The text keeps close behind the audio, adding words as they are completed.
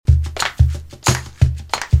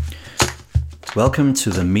Welcome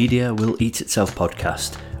to the Media Will Eat Itself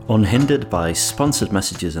podcast. Unhindered by sponsored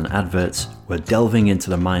messages and adverts, we're delving into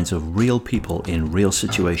the minds of real people in real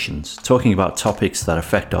situations, talking about topics that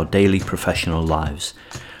affect our daily professional lives.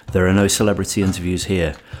 There are no celebrity interviews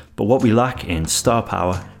here, but what we lack in star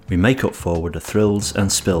power, we make up for with the thrills and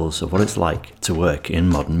spills of what it's like to work in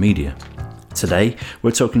modern media. Today,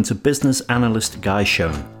 we're talking to business analyst Guy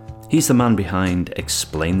Schoen. He's the man behind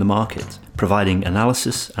Explain the Market, providing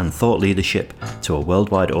analysis and thought leadership to a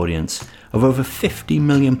worldwide audience of over 50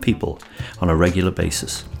 million people on a regular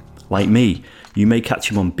basis. Like me, you may catch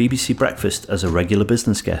him on BBC Breakfast as a regular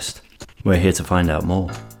business guest. We're here to find out more.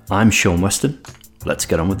 I'm Sean Weston. Let's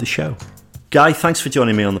get on with the show. Guy, thanks for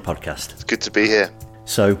joining me on the podcast. It's good to be here.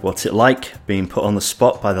 So, what's it like being put on the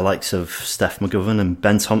spot by the likes of Steph McGovern and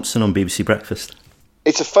Ben Thompson on BBC Breakfast?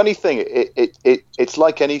 It's a funny thing. It's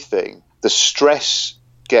like anything. The stress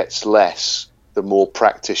gets less the more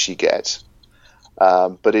practice you get.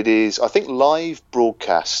 But it is, I think, live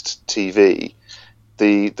broadcast TV,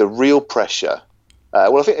 the real pressure. I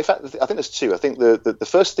think there's two. I think the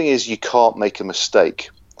first thing is you can't make a mistake.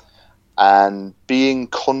 And being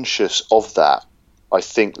conscious of that, I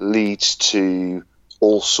think, leads to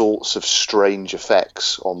all sorts of strange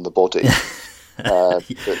effects on the body.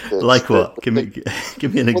 Like what? Give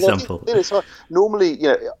me an example. Normally,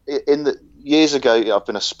 in the years ago, I've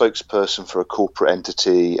been a spokesperson for a corporate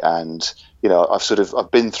entity, and I've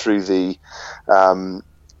been through the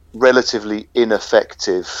relatively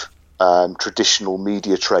ineffective traditional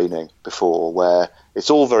media training before, where it's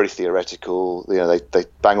all very theoretical. They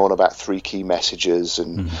bang on about three key messages,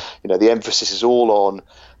 and the emphasis is all on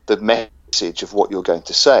the message of what you're going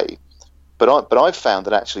to say. But I've found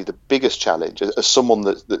that actually the biggest challenge, as someone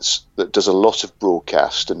that does a lot of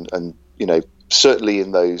broadcast, and certainly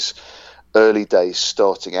in those early days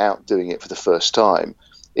starting out doing it for the first time,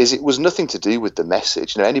 is it was nothing to do with the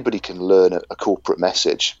message. Anybody can learn a corporate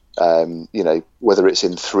message, whether it's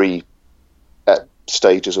in three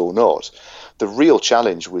stages or not. The real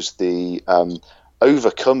challenge was the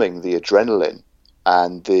overcoming the adrenaline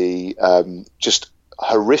and the just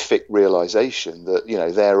horrific realization that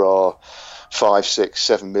there are 5, 6,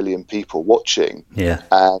 7 million people watching,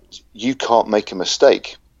 and you can't make a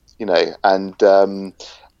mistake, and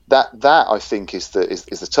that I think is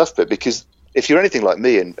the tough bit, because if you're anything like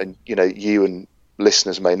me, and you and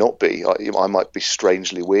listeners may not be, I might be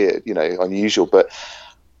strangely weird, unusual, but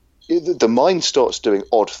the mind starts doing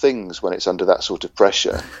odd things when it's under that sort of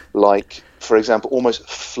pressure, like, for example, almost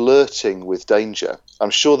flirting with danger. I'm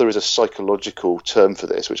sure there is a psychological term for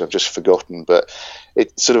this, which I've just forgotten, but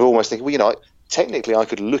it's sort of almost thinking, technically I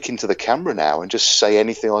could look into the camera now and just say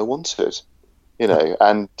anything I wanted,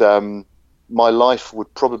 and my life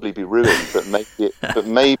would probably be ruined, but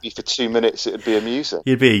maybe for 2 minutes it would be amusing.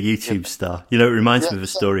 You'd be a YouTube star. It reminds me of a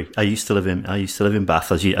story. I used to live in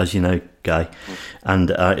Bath, as you know, Guy,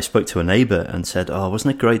 and I spoke to a neighbour and said, "Oh,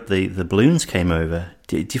 wasn't it great? The balloons came over.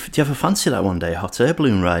 Do you ever fancy that one day, a hot air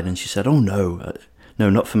balloon ride?" And she said, "Oh no,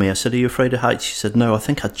 not for me." I said, "Are you afraid of heights?" She said, "No, I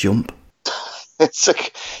think I'd jump."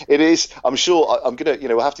 It is. I'm sure I'm gonna.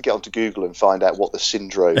 We'll have to get onto Google and find out what the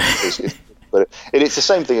syndrome is. But it's the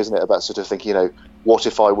same thing, isn't it? About sort of thinking, what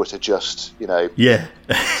if I were to just, throw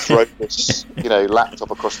this,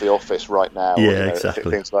 laptop across the office right now? Yeah,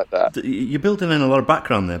 exactly. Things like that. You're building in a lot of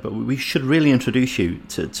background there, but we should really introduce you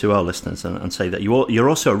to our listeners and say that you're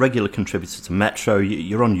also a regular contributor to Metro.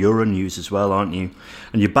 You're on Euronews as well, aren't you?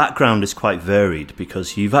 And your background is quite varied,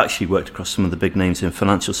 because you've actually worked across some of the big names in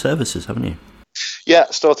financial services, haven't you? Yeah,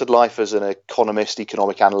 started life as an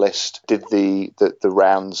economic analyst, did the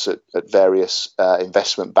rounds at various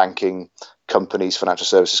investment banking companies, financial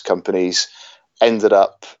services companies, ended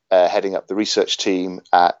up heading up the research team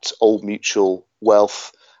at Old Mutual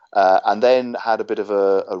Wealth, and then had a bit of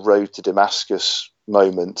a road to Damascus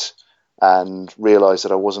moment and realised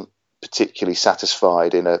that I wasn't particularly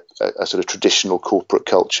satisfied in a sort of traditional corporate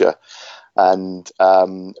culture, and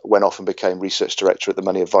went off and became research director at the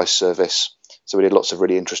Money Advice Service. So we did lots of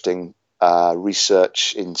really interesting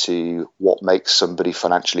research into what makes somebody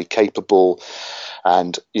financially capable,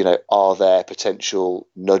 and are there potential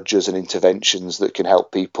nudges and interventions that can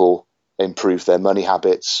help people improve their money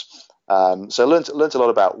habits. So I learned a lot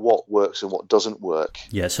about what works and what doesn't work.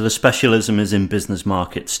 Yeah, so the specialism is in business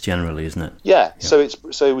markets generally, isn't it? Yeah. So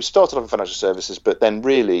we started off in financial services, but then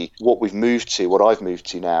really what I've moved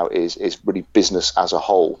to now is really business as a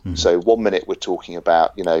whole. Mm-hmm. So 1 minute we're talking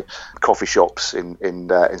about coffee shops in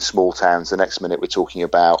small towns. The next minute we're talking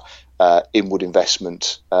about inward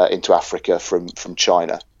investment into Africa from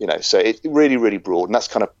China. So it's really, really broad, and that's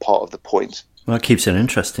kind of part of the point. Well, that keeps it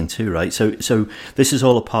interesting too, right? So this is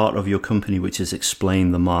all a part of your company, which is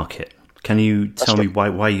Explain the Market. Can you tell me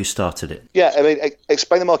why you started it? Yeah, I mean,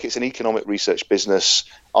 Explain the Market is an economic research business.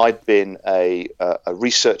 I'd been a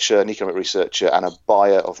researcher, an economic researcher, and a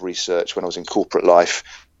buyer of research when I was in corporate life.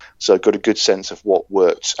 So I got a good sense of what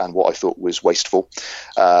worked and what I thought was wasteful.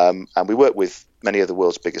 And we work with many of the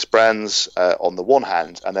world's biggest brands on the one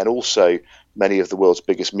hand, and then also many of the world's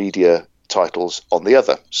biggest media titles on the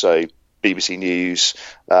other. So BBC News,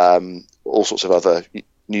 all sorts of other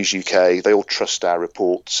News UK, they all trust our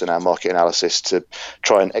reports and our market analysis to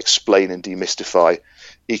try and explain and demystify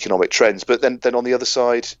economic trends. But then on the other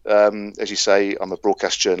side, as you say, I'm a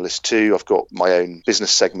broadcast journalist too. I've got my own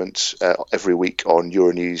business segment every week on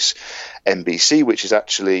Euronews NBC, which is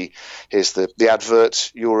actually, here's the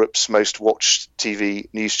advert, Europe's most watched TV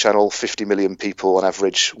news channel, 50 million people on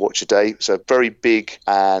average watch a day. So a very big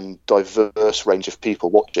and diverse range of people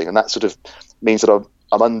watching. And that sort of means that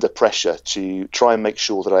I'm under pressure to try and make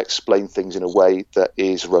sure that I explain things in a way that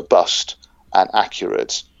is robust and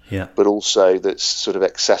accurate, but also that's sort of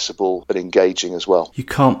accessible and engaging as well. You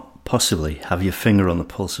can't possibly have your finger on the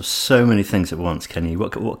pulse of so many things at once, can you?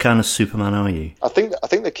 What kind of Superman are you? I think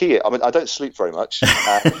the key, I mean, I don't sleep very much.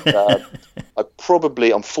 And,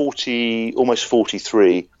 I'm 40, almost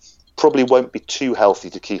 43, probably won't be too healthy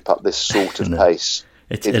to keep up this sort of pace.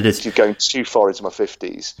 It is. You're going too far into my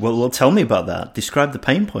 50s. Well, tell me about that. Describe the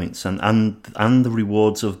pain points and the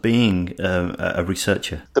rewards of being a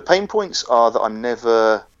researcher. The pain points are that I'm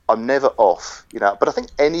never off, But I think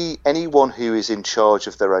anyone who is in charge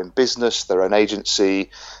of their own business, their own agency,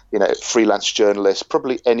 freelance journalists,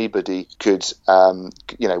 probably anybody could,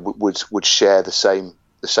 would share the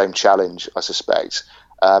same challenge, I suspect.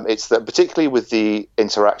 It's that particularly with the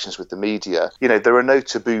interactions with the media, there are no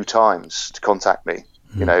taboo times to contact me.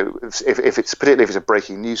 If it's particularly if it's a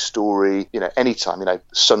breaking news story, anytime,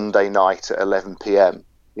 Sunday night at 11 p.m.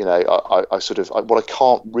 I what I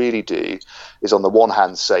can't really do is on the one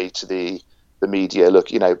hand say to the media, look,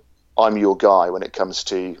 I'm your guy when it comes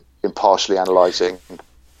to impartially analysing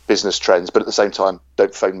business trends, but at the same time,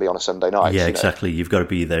 don't phone me on a Sunday night. Yeah, exactly. You've got to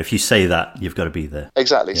be there. If you say that, you've got to be there.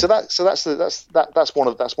 Exactly. Yeah. So that's one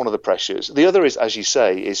of the pressures. The other is, as you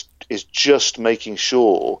say, is just making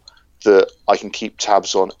sure that I can keep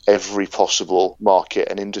tabs on every possible market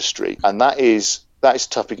and industry, and that is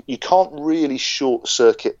tough. You can't really short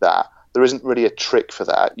circuit that. There isn't really a trick for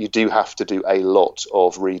that. You do have to do a lot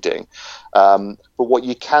of reading, but what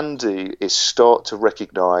you can do is start to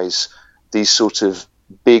recognise these sort of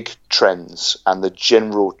big trends and the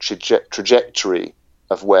general trajectory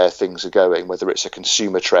of where things are going, whether it's a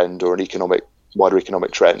consumer trend or an wider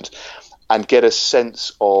economic trend, and get a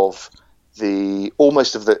sense of the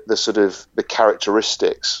sort of the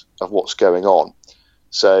characteristics of what's going on.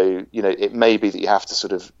 So, it may be that you have to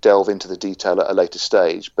sort of delve into the detail at a later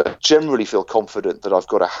stage, but generally feel confident that I've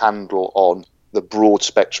got a handle on the broad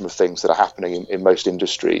spectrum of things that are happening in most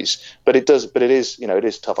industries. But it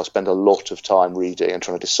is tough. I spend a lot of time reading and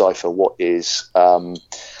trying to decipher what's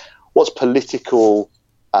political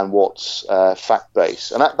and what's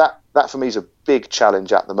fact-based. And that for me is a big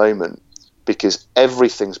challenge at the moment, because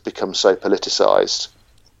everything's become so politicized,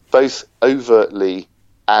 both overtly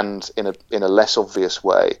and in a less obvious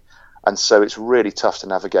way. And so it's really tough to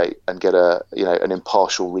navigate and get an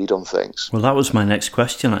impartial read on things. Well, that was my next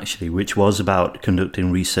question, actually, which was about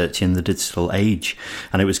conducting research in the digital age.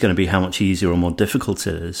 And it was going to be how much easier or more difficult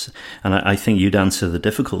it is. And I think you'd answer the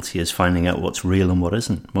difficulty as finding out what's real and what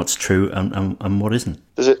isn't, what's true and what isn't.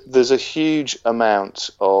 There's a huge amount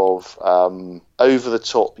of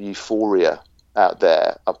over-the-top euphoria out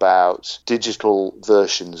there about digital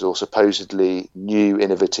versions or supposedly new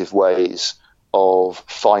innovative ways of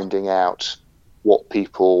finding out what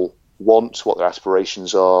people want, what their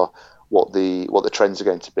aspirations are, what the trends are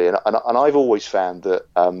going to be. And I've always found that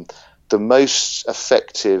the most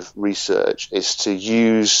effective research is to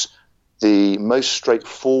use the most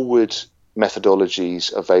straightforward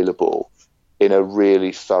methodologies available in a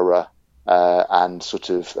really thorough and sort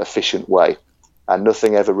of efficient way. And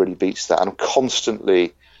nothing ever really beats that. And I'm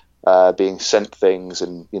constantly being sent things,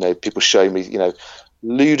 and people show me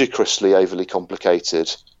ludicrously overly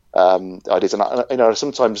complicated ideas. And I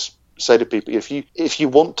sometimes say to people, if you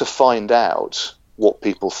want to find out what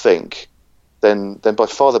people think, then by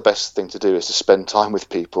far the best thing to do is to spend time with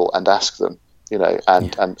people and ask them,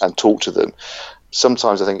 and talk to them.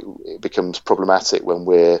 Sometimes I think it becomes problematic when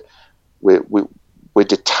we're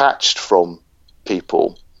detached from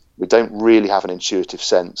people. We don't really have an intuitive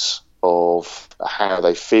sense of how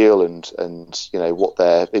they feel and what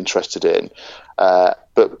they're interested in,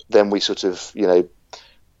 but then we sort of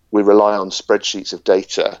we rely on spreadsheets of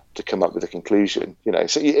data to come up with a conclusion.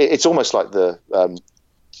 So it's almost like the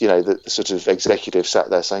sort of executive sat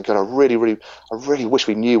there saying, God, I really wish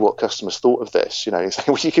we knew what customers thought of this.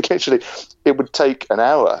 You could literally, it would take an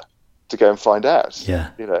hour to go and find out. Yeah.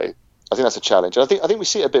 I think that's a challenge. And I think we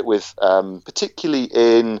see it a bit with, particularly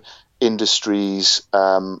in industries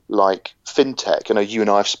like fintech. I know you and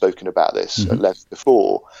I have spoken about this at length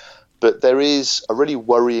before, but there is a really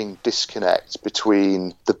worrying disconnect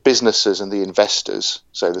between the businesses and the investors.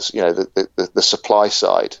 So this, the supply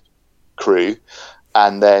side crew,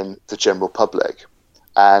 and then the general public.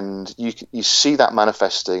 And you see that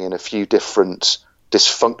manifesting in a few different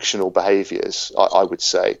dysfunctional behaviours, I would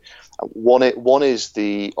say. One is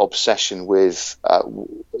the obsession with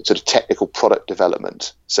sort of technical product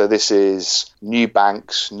development. So this is new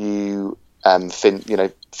banks, new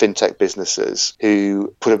fintech businesses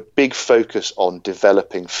who put a big focus on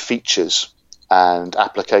developing features and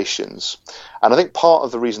applications. And I think part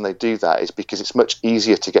of the reason they do that is because it's much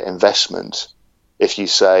easier to get investment if you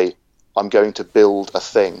say, I'm going to build a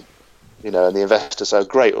thing. And the investors say,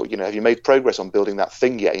 great, or, have you made progress on building that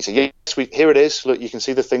thing yet? And you say, yes, here it is. Look, you can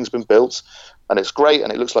see the thing's been built and it's great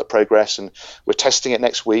and it looks like progress and we're testing it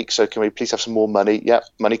next week. So can we please have some more money? Yep,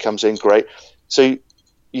 money comes in, great. So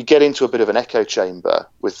you get into a bit of an echo chamber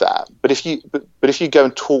with that. But if you go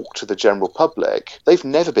and talk to the general public, they've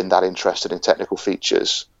never been that interested in technical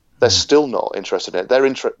features. They're still not interested in it. They're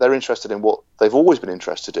interested in what they've always been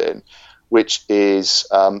interested in, which is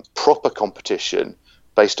proper competition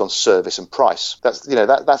based on service and price. That's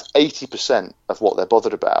 80% of what they're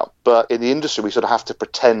bothered about. But in the industry, we sort of have to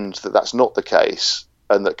pretend that that's not the case,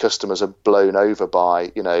 and that customers are blown over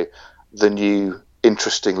by the new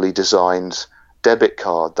interestingly designed debit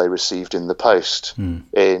card they received in the post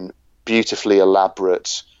in beautifully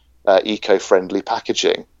elaborate eco-friendly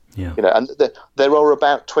packaging. Yeah. And there are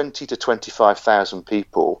about 20 to 25,000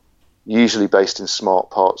 people, usually based in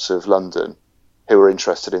smart parts of London, who are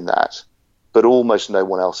interested in that. But almost no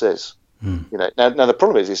one else is. Now the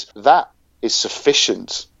problem is that is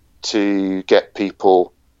sufficient to get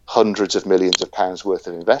people hundreds of millions of pounds worth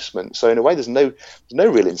of investment. So in a way, there's no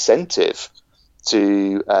real incentive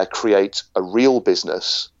to create a real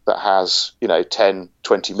business that has 10,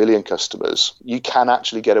 20 million customers. You can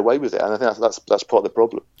actually get away with it, and I think that's part of the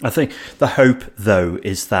problem. I think the hope, though,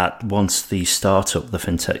 is that once the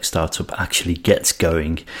fintech startup actually gets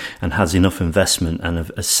going and has enough investment and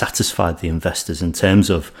has satisfied the investors in terms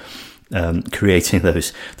of creating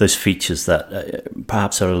those features that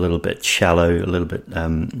perhaps are a little bit shallow, a little bit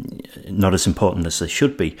not as important as they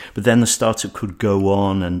should be. But then the startup could go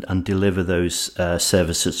on and deliver those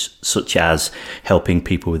services, such as helping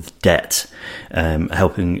people with debt,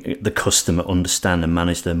 helping the customer understand and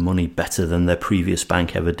manage their money better than their previous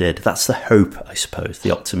bank ever did. That's the hope, I suppose,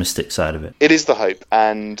 the optimistic side of it. It is the hope,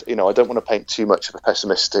 and I don't want to paint too much of a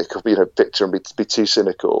pessimistic picture and be too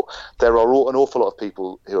cynical. There are an awful lot of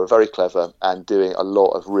people who are very clever and doing a lot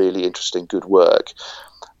of really interesting, good work.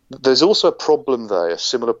 There's also a problem, though, a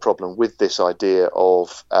similar problem with this idea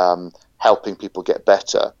of helping people get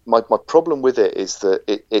better. My problem with it is that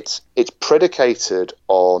it's predicated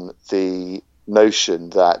on the notion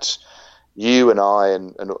that you and I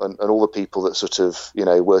and all the people that sort of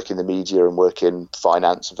work in the media and work in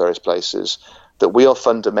finance and various places, that we are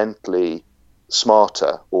fundamentally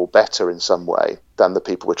smarter or better in some way than the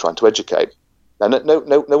people we're trying to educate. Now,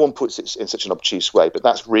 no one puts it in such an obtuse way, but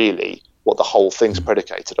that's really what the whole thing's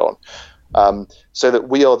predicated on. So that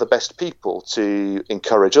we are the best people to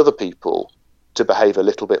encourage other people to behave a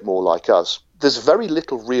little bit more like us. There's very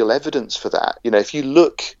little real evidence for that. If you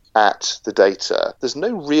look at the data, there's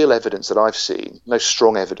no real evidence that I've seen, no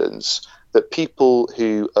strong evidence that people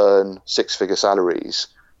who earn six-figure salaries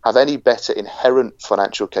have any better inherent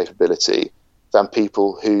financial capability than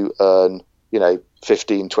people who earn,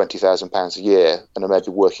 £15,000, £20,000 a year and are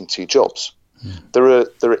maybe working two jobs. There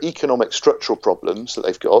are economic structural problems that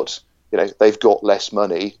they've got. They've got less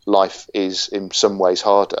money. Life is in some ways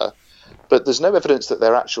harder, but there's no evidence that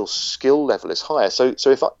their actual skill level is higher. So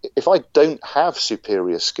if I don't have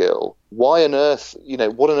superior skill, why on earth,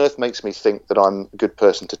 what on earth makes me think that I'm a good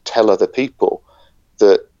person to tell other people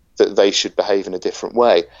that they should behave in a different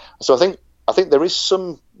way? So I think there is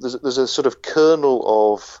there's a sort of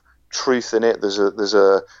kernel of truth in it. There's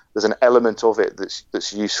an element of it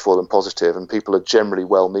that's useful and positive, and people are generally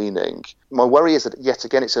well-meaning. My worry is that yet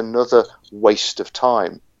again it's another waste of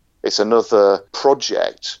time. It's another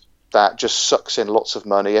project that just sucks in lots of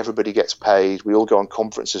money. Everybody gets paid. We all go on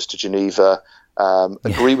conferences to Geneva,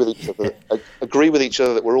 agree with each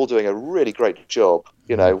other that we're all doing a really great job.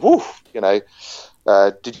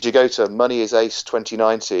 Did you go to Money is Ace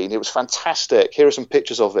 2019? It was fantastic. Here are some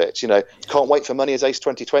pictures of it. Can't wait for Money is Ace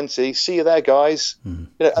 2020. See you there, guys.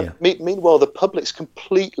 Meanwhile, the public's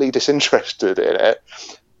completely disinterested in it,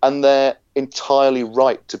 and they're entirely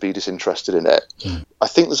right to be disinterested in it. I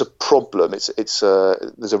think there's a problem. There's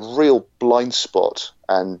a real blind spot,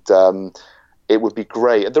 and it would be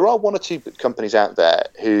great. There are one or two companies out there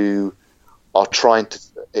who are trying to,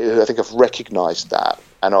 I think, have recognised that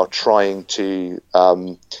and are trying to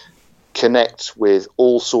connect with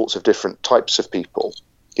all sorts of different types of people,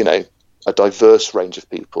 a diverse range of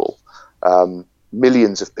people,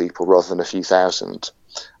 millions of people rather than a few thousand.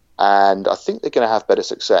 And I think they're going to have better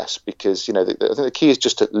success because, I think the key is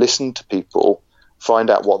just to listen to people, find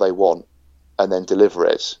out what they want, and then deliver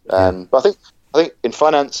it. But I think in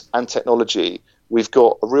finance and technology, we've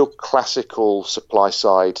got a real classical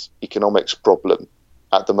supply-side economics problem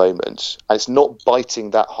at the moment, and it's not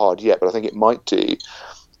biting that hard yet, but I think it might do,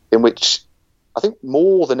 in which I think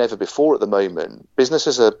more than ever before at the moment,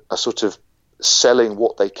 businesses are sort of selling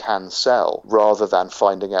what they can sell rather than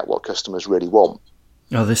finding out what customers really want.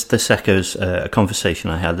 Oh, this echoes a conversation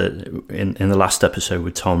I had in the last episode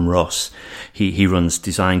with Tom Ross. He runs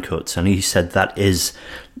Design Cuts, and he said that is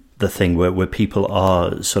the thing where people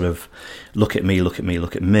are sort of look at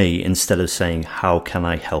me instead of saying, how can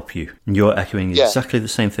I help you? And you're echoing exactly the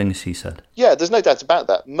same thing as he said. Yeah, there's no doubt about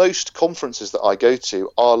that. Most conferences that I go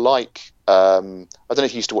to are like, I don't know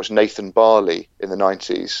if you used to watch Nathan Barley in the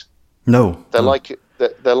 90s. No. They're like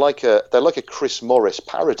a Chris Morris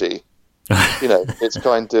parody. It's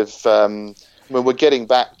kind of, when we're getting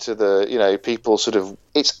back to the, people sort of,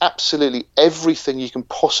 it's absolutely everything you can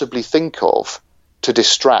possibly think of to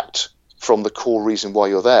distract from the core reason why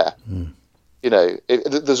you're there.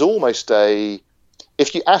 There's almost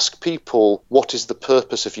if you ask people, what is the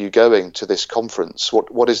purpose of you going to this conference?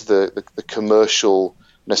 What is the commercial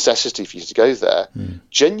necessity for you to go there?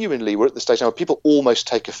 Genuinely, we're at the stage now where people almost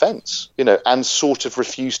take offense, and sort of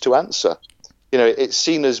refuse to answer. It's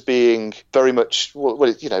seen as being very much,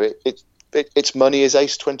 it's Money is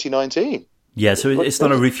Ace 2019. Yeah, so it's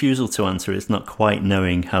not a refusal to answer. It's not quite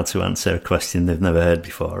knowing how to answer a question they've never heard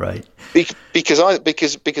before, right?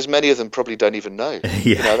 Because many of them probably don't even know.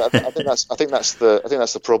 Yeah. I think that's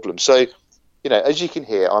the problem. So, as you can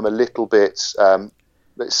hear, I'm a little bit.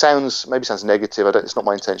 It sounds negative. It's not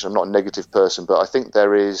my intention. I'm not a negative person, but I think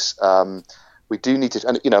there is. We do need to,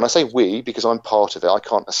 and I say we because I'm part of it. I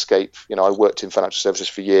can't escape. I worked in financial services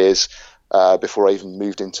for years before I even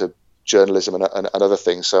moved into journalism and other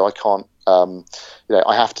things. So I can't,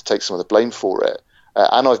 I have to take some of the blame for it.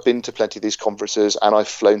 And I've been to plenty of these conferences, and I've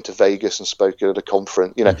flown to Vegas and spoken at a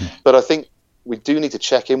conference, But I think we do need to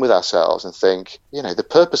check in with ourselves and think, the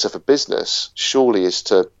purpose of a business surely is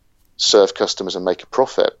to serve customers and make a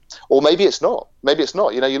profit. Or maybe it's not.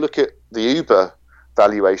 You look at the Uber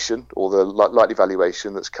valuation or the likely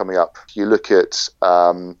valuation that's coming up. You look at,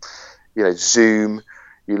 Zoom.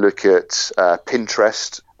 You look at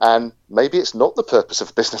Pinterest. And maybe it's not the purpose of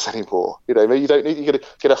a business anymore. Maybe you don't need, you're going to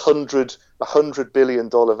get $100 billion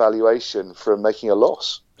valuation from making a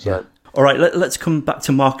loss. So. Yeah. All right, let's come back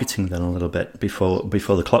to marketing then a little bit before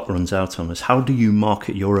the clock runs out on us. How do you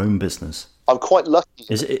market your own business? I'm quite lucky.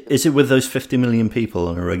 Is it with those 50 million people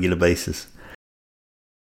on a regular basis?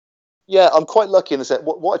 Yeah, I'm quite lucky in the sense.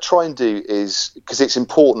 What I try and do is, because it's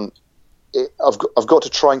important, I've got to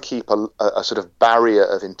try and keep a sort of barrier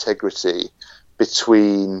of integrity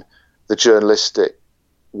between the journalistic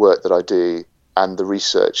work that I do and the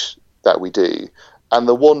research that we do. And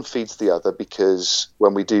the one feeds the other, because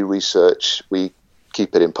when we do research, we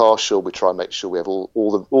keep it impartial. We try and make sure we have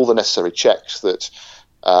all the necessary checks that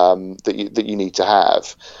you need to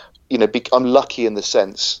have. I'm lucky in the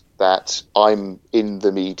sense that I'm in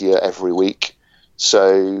the media every week,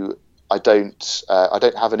 so I don't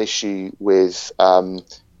have an issue with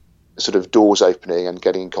sort of doors opening and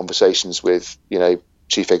getting in conversations with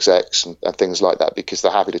chief execs and things like that, because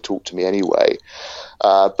they're happy to talk to me anyway.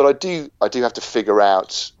 But I do have to figure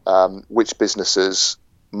out which businesses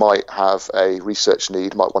might have a research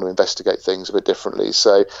need, might want to investigate things a bit differently.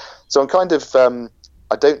 So I'm kind of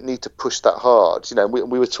I don't need to push that hard.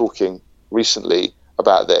 We were talking recently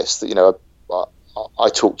about this, that I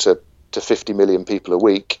talk to 50 million people a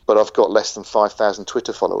week, but I've got less than 5,000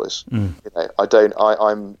 Twitter followers. I'm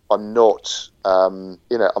not. I'm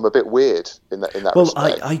a bit weird in that. Well,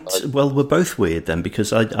 respect. Well, we're both weird then,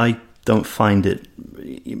 because I don't find it.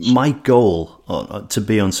 My goal to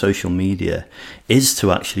be on social media is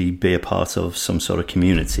to actually be a part of some sort of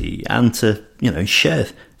community and to share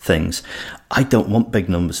things. I don't want big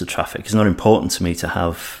numbers of traffic. It's not important to me to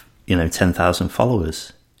have 10,000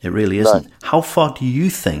 followers. It really isn't. No. How far do you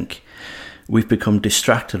think we've become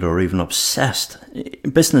distracted or even obsessed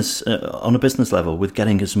on a business level with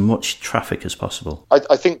getting as much traffic as possible?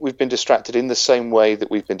 I think we've been distracted in the same way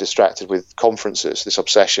that we've been distracted with conferences, this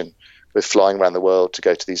obsession with flying around the world to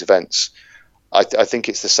go to these events. I think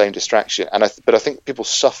it's the same distraction, but I think people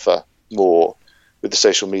suffer more with the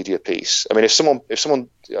social media piece. I mean, if someone,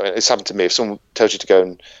 it's happened to me. If someone tells you to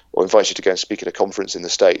go or invites you to go and speak at a conference in the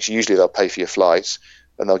States, usually they'll pay for your flights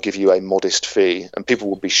and they'll give you a modest fee, and people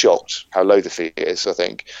will be shocked how low the fee is, I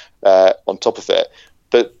think, on top of it.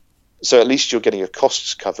 But so at least you're getting your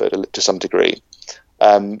costs covered to some degree.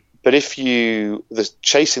 But if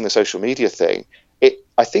chasing the social media thing,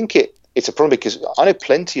 I think it's a problem, because I know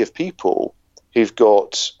plenty of people who've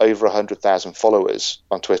got over 100,000 followers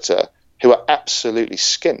on Twitter who are absolutely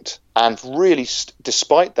skint, and really,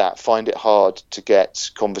 despite that, find it hard to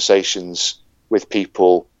get conversations with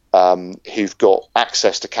people who've got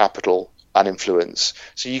access to capital and influence.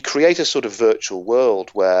 So you create a sort of virtual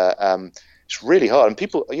world where it's really hard. And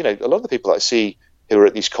people, a lot of the people that I see who are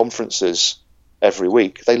at these conferences every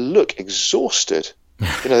week, they look exhausted.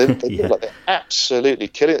 They yeah. look like they're absolutely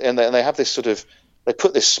killing it, and they have this sort of, they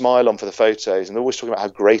put this smile on for the photos, and they're always talking about how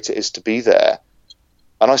great it is to be there.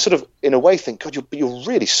 And I sort of, in a way, think, God, you're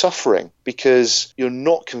really suffering, because you're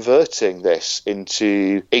not converting this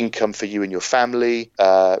into income for you and your family,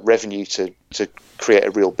 revenue to create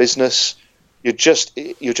a real business. You're just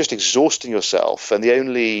exhausting yourself, and the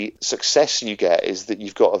only success you get is that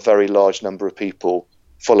you've got a very large number of people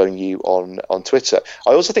following you on Twitter.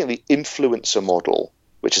 I also think the influencer model,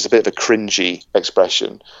 which is a bit of a cringy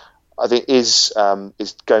expression, I think is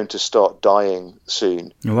going to start dying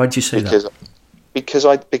soon. Why do you say that? Because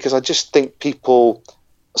I just think people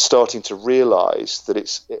are starting to realise that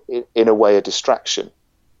it's in a way a distraction.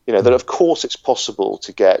 That of course it's possible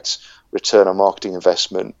to get return on marketing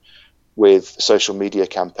investment with social media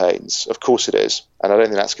campaigns. Of course it is, and I don't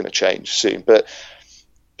think that's going to change soon. But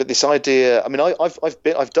this idea, I mean,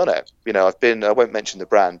 I've done it. I won't mention the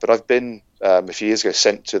brand, but I've been a few years ago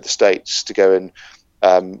sent to the States to go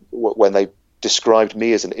and when they described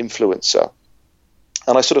me as an influencer.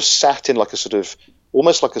 And I sort of sat in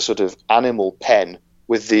almost like a sort of animal pen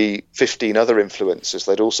with the 15 other influencers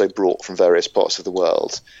they'd also brought from various parts of the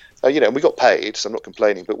world. And we got paid, so I'm not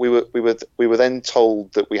complaining. But we were then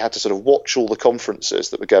told that we had to sort of watch all the conferences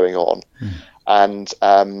that were going on, and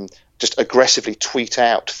just aggressively tweet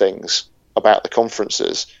out things about the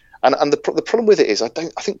conferences. And the problem with it is, I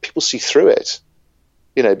think people see through it,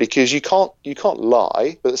 because you can't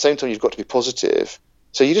lie, but at the same time you've got to be positive.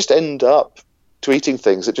 So you just end up tweeting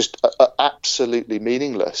things that just are absolutely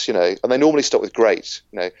meaningless, and they normally start with great,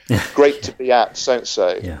 great to be at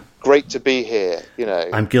so-and-so, great to be here,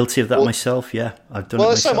 I'm guilty of that myself, I've done it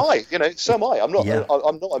myself. So am I. I'm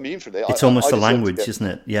not immune from it. It's almost a language, isn't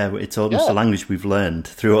it? Yeah, it's almost a language we've learned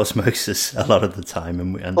through osmosis a lot of the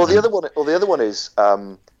time. The other one is,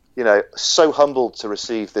 so humbled to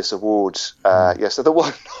receive this award yesterday.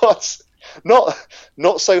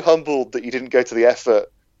 Not so humbled that you didn't go to the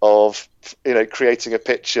effort of creating a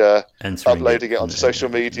picture, uploading it onto social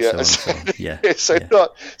media, so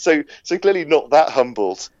clearly not that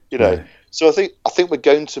humbled, No. So I think we're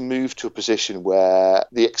going to move to a position where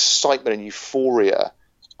the excitement and euphoria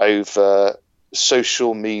over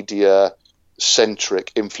social media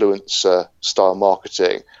centric influencer style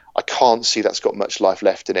marketing, I can't see that's got much life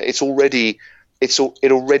left in it. It already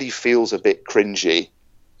feels a bit cringy,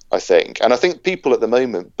 I think, and I think people at the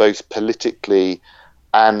moment, both politically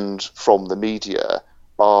and from the media,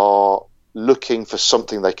 are looking for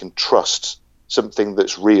something they can trust, something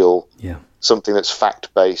that's real, something that's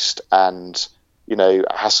fact-based and,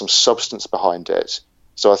 has some substance behind it.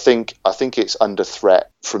 So I think it's under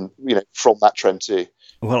threat from that trend too.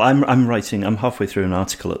 Well, I'm halfway through an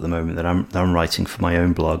article at the moment that I'm writing for my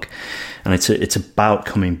own blog, and it's about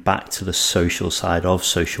coming back to the social side of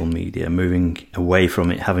social media, moving away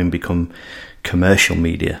from it having become commercial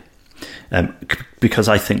media. Because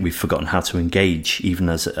I think we've forgotten how to engage, even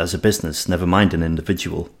as a business, never mind an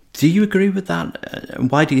individual. Do you agree with that?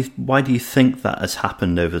 Why do you think that has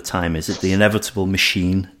happened over time? Is it the inevitable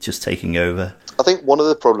machine just taking over? I think one of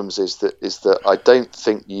the problems is that I don't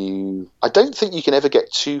think you can ever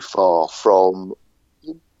get too far from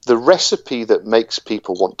the recipe that makes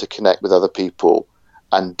people want to connect with other people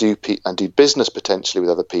and do business potentially with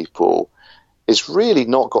other people is really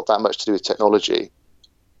not got that much to do with technology.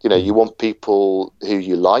 You want people who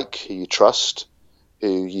you like, who you trust,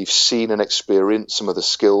 who you've seen and experienced some of the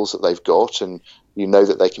skills that they've got, and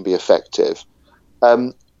that they can be effective.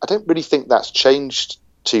 I don't really think that's changed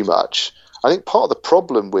too much. I think part of the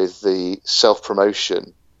problem with the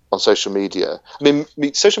self-promotion on social media. I mean,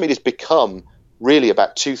 social media has become really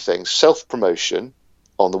about two things: self-promotion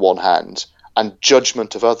on the one hand and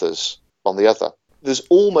judgment of others on the other. There's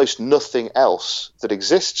almost nothing else that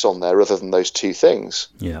exists on there other than those two things.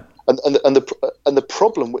 Yeah. And the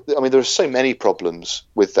problem, I mean, there are so many problems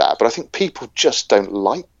with that, but I think people just don't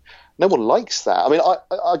like. No one likes that. I mean,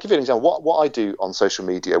 I'll give you an example. What I do on social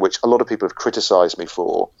media, which a lot of people have criticised me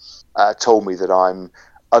for, told me that I'm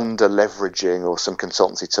under leveraging or some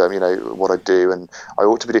consultancy term, what I do, and I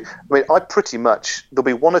ought to be doing. I mean, I pretty much, there'll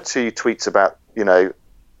be one or two tweets about,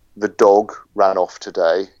 the dog ran off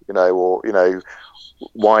today, or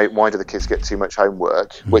why do the kids get too much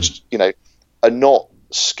homework, which are not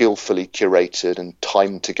skillfully curated and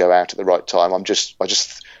timed to go out at the right time. I'm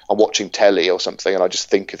watching telly or something and I just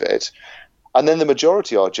think of it, and then the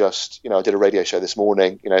majority are just I did a radio show this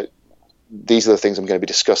morning. These are the things I'm going to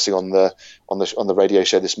be discussing on the radio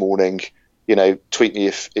show this morning. Tweet me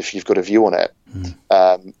if you've got a view on it.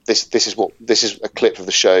 This is a clip of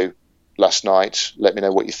the show last night. Let me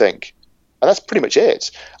know what you think. And that's pretty much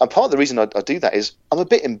it. And part of the reason I do that is I'm a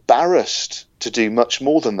bit embarrassed to do much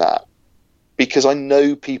more than that, because I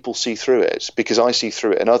know people see through it, because I see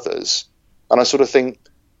through it in others. And I sort of think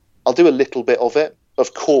I'll do a little bit of it.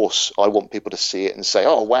 Of course, I want people to see it and say,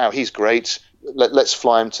 oh, wow, he's great. Let's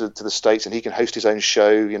fly him to the States and he can host his own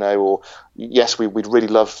show, or yes, we'd really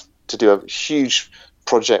love to do a huge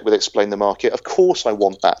project with Explain the Market. Of course, I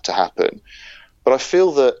want that to happen. But I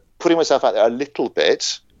feel that putting myself out there a little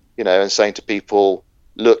bit, and saying to people,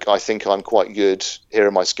 look, I think I'm quite good. Here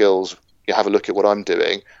are my skills. You have a look at what I'm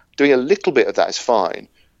doing. Doing a little bit of that is fine.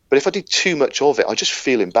 But if I do too much of it, I just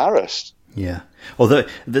feel embarrassed. Yeah. Although at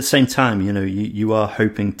the same time, you are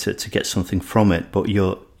hoping to get something from it, but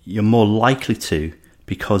you're more likely to,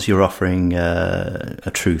 because you're offering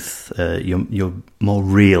a truth. You're more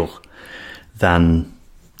real than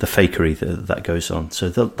the fakery that goes on. So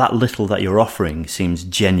that little that you're offering seems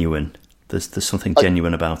genuine. There's something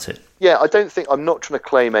genuine about it. Yeah, I'm not trying to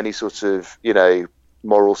claim any sort of,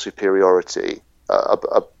 moral superiority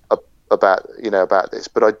about this,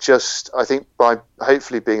 but I think by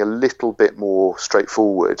hopefully being a little bit more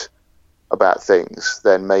straightforward about things,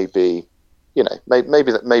 then maybe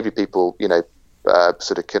people,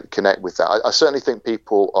 sort of connect with that. I certainly think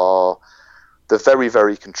people are the very,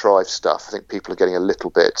 very contrived stuff. I think people are getting a little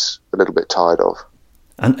bit tired of.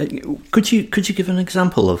 And could you give an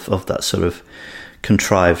example of that sort of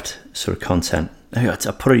contrived sort of content? I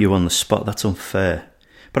put you on the spot. That's unfair.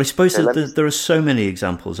 But I suppose there are so many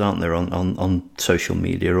examples, aren't there, on social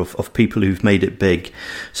media of people who've made it big,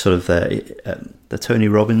 sort of the Tony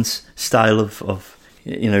Robbins style of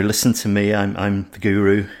listen to me, I'm the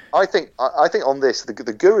guru. I think on this,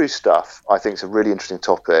 the guru stuff, I think is a really interesting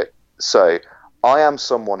topic. So I am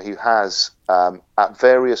someone who has, at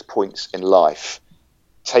various points in life,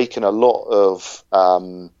 taken got a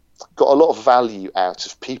lot of value out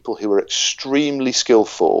of people who are extremely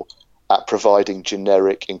skillful at providing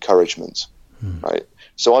generic encouragement, right?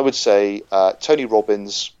 So I would say Tony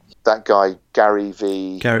Robbins, that guy Gary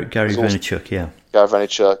Vaynerchuk, yeah. Gary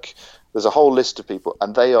Vaynerchuk. There's a whole list of people,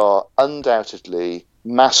 and they are undoubtedly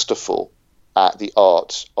masterful at the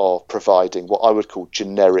art of providing what I would call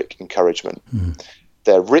generic encouragement.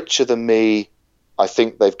 They're richer than me. I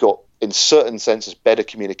think they've got, in certain senses, better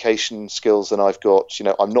communication skills than I've got.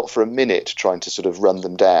 I'm not for a minute trying to sort of run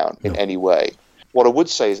them down in any way. What I would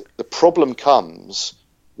say is the problem comes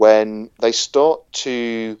when they start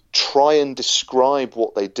to try and describe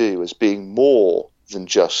what they do as being more than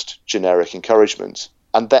just generic encouragement,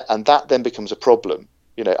 and that then becomes a problem.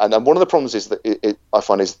 And one of the problems is that I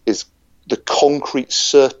find is the concrete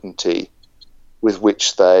certainty with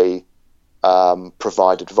which they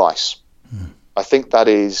provide advice. I think that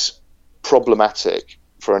is problematic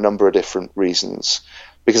for a number of different reasons,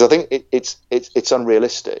 because I think it's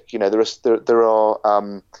unrealistic. There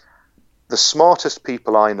are the smartest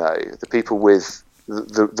people I know, the people with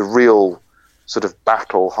the real sort of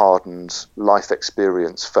battle-hardened life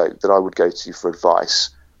experience folk that I would go to for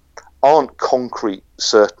advice, aren't concrete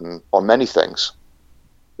certain on many things,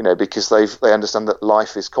 because they understand that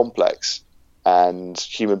life is complex and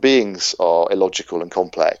human beings are illogical and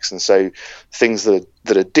complex, and so things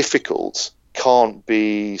that are difficult can't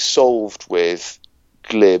be solved with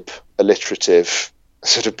glib, alliterative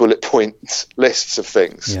sort of bullet point lists of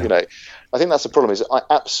things. Yeah. I think that's the problem. Is I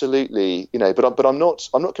absolutely, but I'm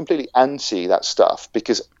not completely anti that stuff,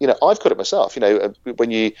 because I've got it myself.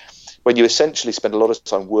 When you essentially spend a lot of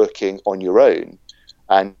time working on your own,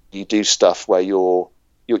 and you do stuff where you're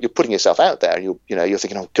putting yourself out there, and you're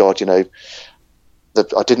thinking, oh God,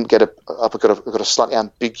 that I didn't get I got a slightly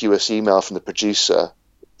ambiguous email from the producer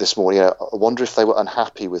this morning, I wonder if they were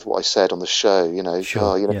unhappy with what I said on the show.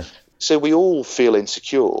 Sure, yeah. So we all feel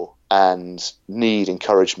insecure and need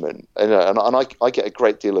encouragement, and I get a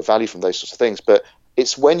great deal of value from those sorts of things. But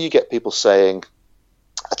it's when you get people saying,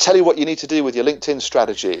 "I tell you what you need to do with your LinkedIn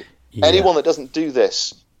strategy. Yeah. Anyone that doesn't do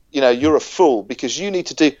this, you're a fool because you need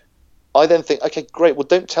to do." I then think, okay, great. Well,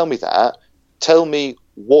 don't tell me that. Tell me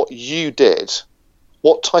what you did.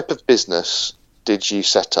 What type of business did you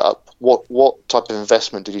set up? What type of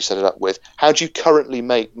investment did you set it up with? How do you currently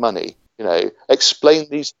make money? Explain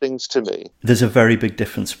these things to me. There's a very big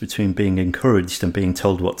difference between being encouraged and being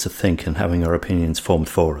told what to think and having our opinions formed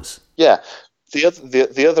for us. Yeah.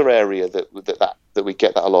 The other area that we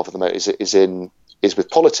get that a lot at the moment is with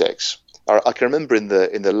politics. I can remember in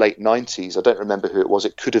the late 90s, I don't remember who it was,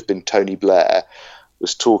 it could have been Tony Blair,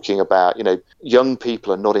 was talking about, young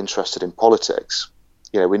people are not interested in politics.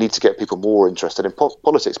 We need to get people more interested in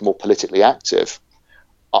politics, more politically active.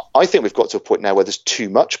 I think we've got to a point now where there's too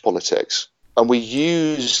much politics, and we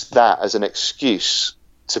use that as an excuse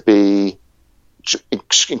to be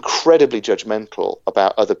incredibly judgmental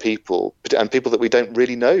about other people and people that we don't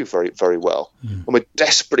really know very, very well. And we're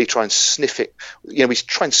desperately trying to sniff it. We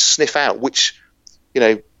try and sniff out which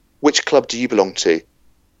club do you belong to?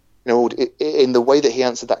 In the way that he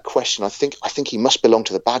answered that question, I think he must belong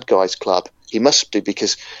to the bad guys club. He must do,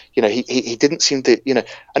 because he didn't seem to and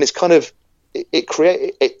it's kind of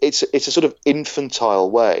it's a sort of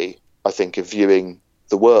infantile way, I think, of viewing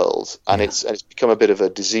the world, and it's become a bit of a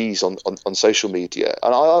disease on social media.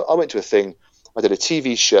 And I went to a thing, I did a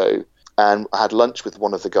TV show, and I had lunch with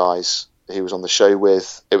one of the guys he was on the show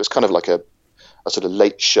with. It was kind of like a sort of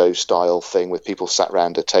late show style thing with people sat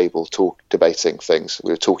around a table debating things.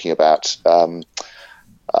 We were talking about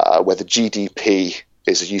whether GDP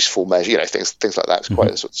is a useful measure, things like that. It's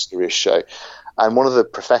quite a sort of serious show. And one of the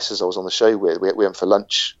professors I was on the show with, we went for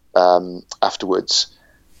lunch afterwards,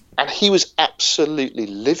 and he was absolutely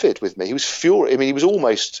livid with me. He was furious. I mean,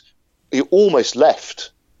 he almost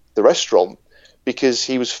left the restaurant because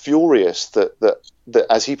he was furious that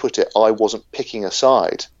as he put it, I wasn't picking a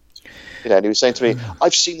side. And he was saying to me,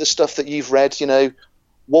 I've seen the stuff that you've read,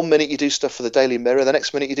 1 minute you do stuff for the Daily Mirror, the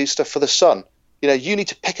next minute you do stuff for the Sun. You need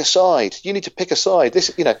to pick a side. You need to pick a side.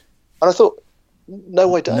 And I thought,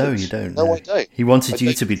 no, I don't. No, you don't. No, I don't. He wanted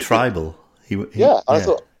you to be tribal. I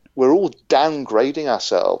thought, we're all downgrading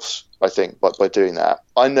ourselves, I think, by doing that.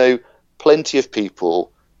 I know plenty of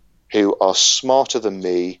people who are smarter than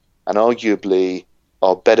me and arguably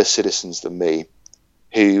are better citizens than me,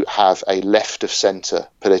 who have a left of centre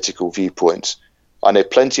political viewpoint. I know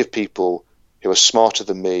plenty of people who are smarter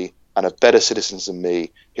than me and are better citizens than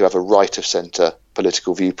me who have a right of centre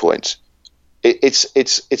political viewpoint.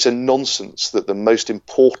 It's a nonsense that the most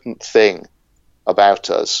important thing about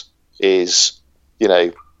us is,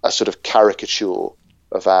 a sort of caricature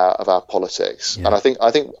of our politics. Yeah. And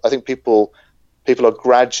I think people are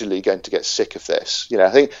gradually going to get sick of this. I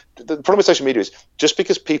think the problem with social media is just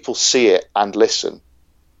because people see it and listen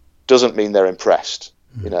doesn't mean they're impressed.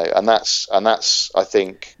 And that's I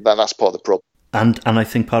think that's part of the problem. And I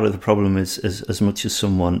think part of the problem is as much as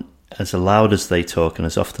someone, as loud as they talk and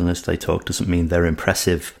as often as they talk, doesn't mean they're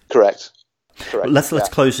impressive. Correct. Let's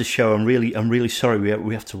close the show. I'm really sorry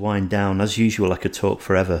we have to wind down. As usual, I could talk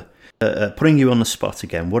forever. Putting you on the spot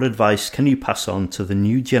again, what advice can you pass on to the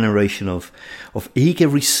new generation of eager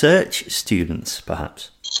research students,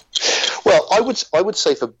 perhaps? Well, I would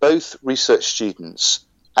say for both research students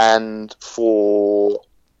and for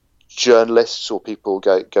journalists or people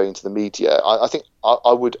going into the media, I think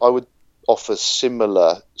I would offer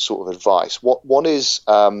similar sort of advice. One is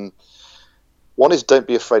don't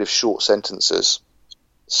be afraid of short sentences.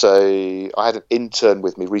 So I had an intern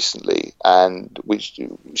with me recently, and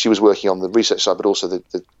she was working on the research side, but also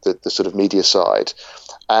the sort of media side.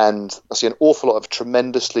 And I see an awful lot of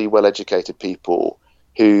tremendously well-educated people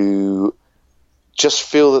who just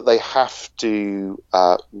feel that they have to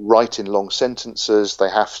write in long sentences. They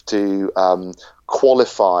have to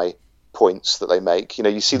qualify points that they make.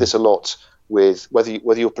 You see this a lot with whether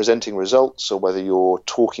you're presenting results or whether you're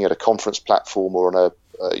talking at a conference platform or on a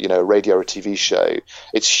radio or a TV show.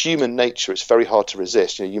 It's human nature. It's very hard to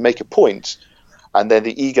resist. You make a point, and then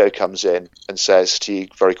the ego comes in and says to you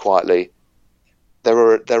very quietly, there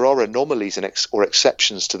are anomalies or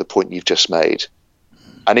exceptions to the point you've just made.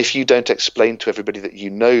 And if you don't explain to everybody that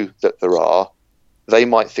you know that there are, they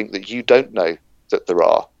might think that you don't know that there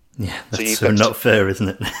are. Yeah, that's not fair, isn't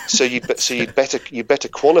it? so you better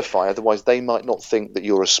qualify, otherwise they might not think that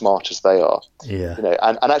you're as smart as they are. Yeah.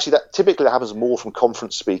 And actually that typically happens more from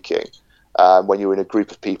conference speaking, when you're in a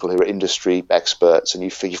group of people who are industry experts, and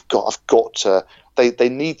you feel I've got to they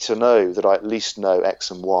need to know that I at least know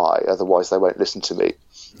X and Y, otherwise they won't listen to me.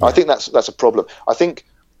 Yeah. I think that's a problem. I think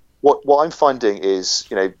what I'm finding is,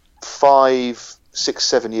 5, 6,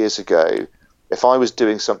 7 years ago, if I was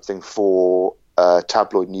doing something for a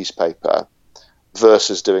tabloid newspaper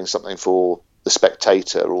versus doing something for The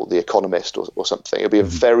Spectator or The Economist or something, it'd be a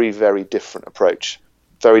very, very different approach.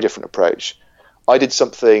 Very different approach. I did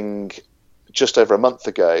something just over a month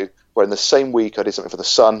ago where in the same week I did something for The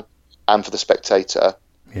Sun and for The Spectator.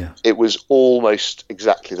 Yeah. It was almost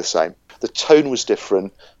exactly the same. The tone was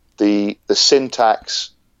different. The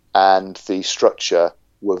syntax and the structure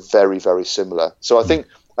were very, very similar. So I think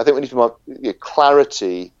we need to more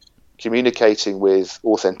clarity, communicating with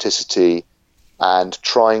authenticity, and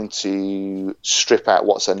trying to strip out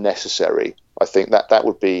what's unnecessary. I think that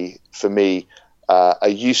would be, for me, a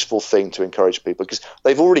useful thing to encourage people, because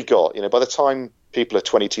they've already got, by the time people are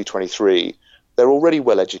 22, 23, they're already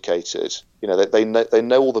well educated. They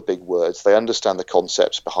know all the big words. They understand the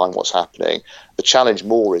concepts behind what's happening. The challenge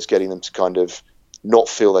more is getting them to kind of not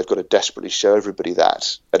feel they've got to desperately show everybody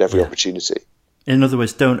that at every opportunity. In other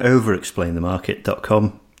words, don't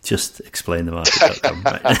over-explainthemarket.com. Just explainthemarket.com.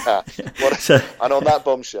 Right? And on that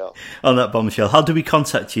bombshell. On that bombshell, how do we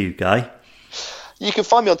contact you, Guy? You can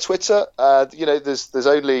find me on Twitter.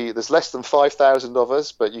 There's less than 5,000 of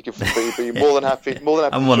us, but you can be more than happy. I'm to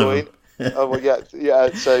one join. of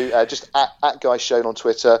them. So just at Guy Shone on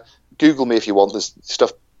Twitter. Google me if you want. There's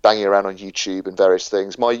stuff banging around on YouTube and various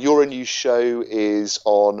things. My Euronews show is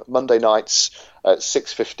on Monday nights at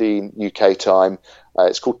 6:15 UK time.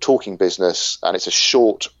 It's called Talking Business, and it's a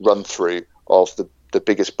short run through of the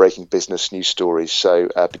biggest breaking business news stories. So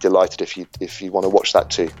be delighted if you want to watch that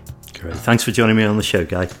too. Great. Thanks for joining me on the show,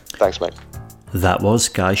 Guy. Thanks, mate. That was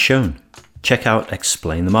Guy Shone. Check out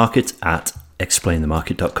Explain the Market at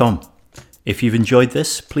explainthemarket.com. If you've enjoyed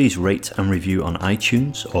this, please rate and review on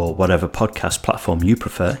iTunes or whatever podcast platform you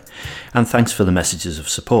prefer. And thanks for the messages of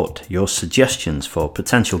support. Your suggestions for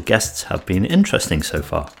potential guests have been interesting so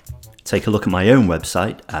far. Take a look at my own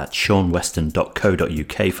website at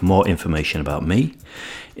seanweston.co.uk for more information about me.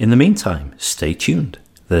 In the meantime, stay tuned.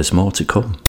 There's more to come.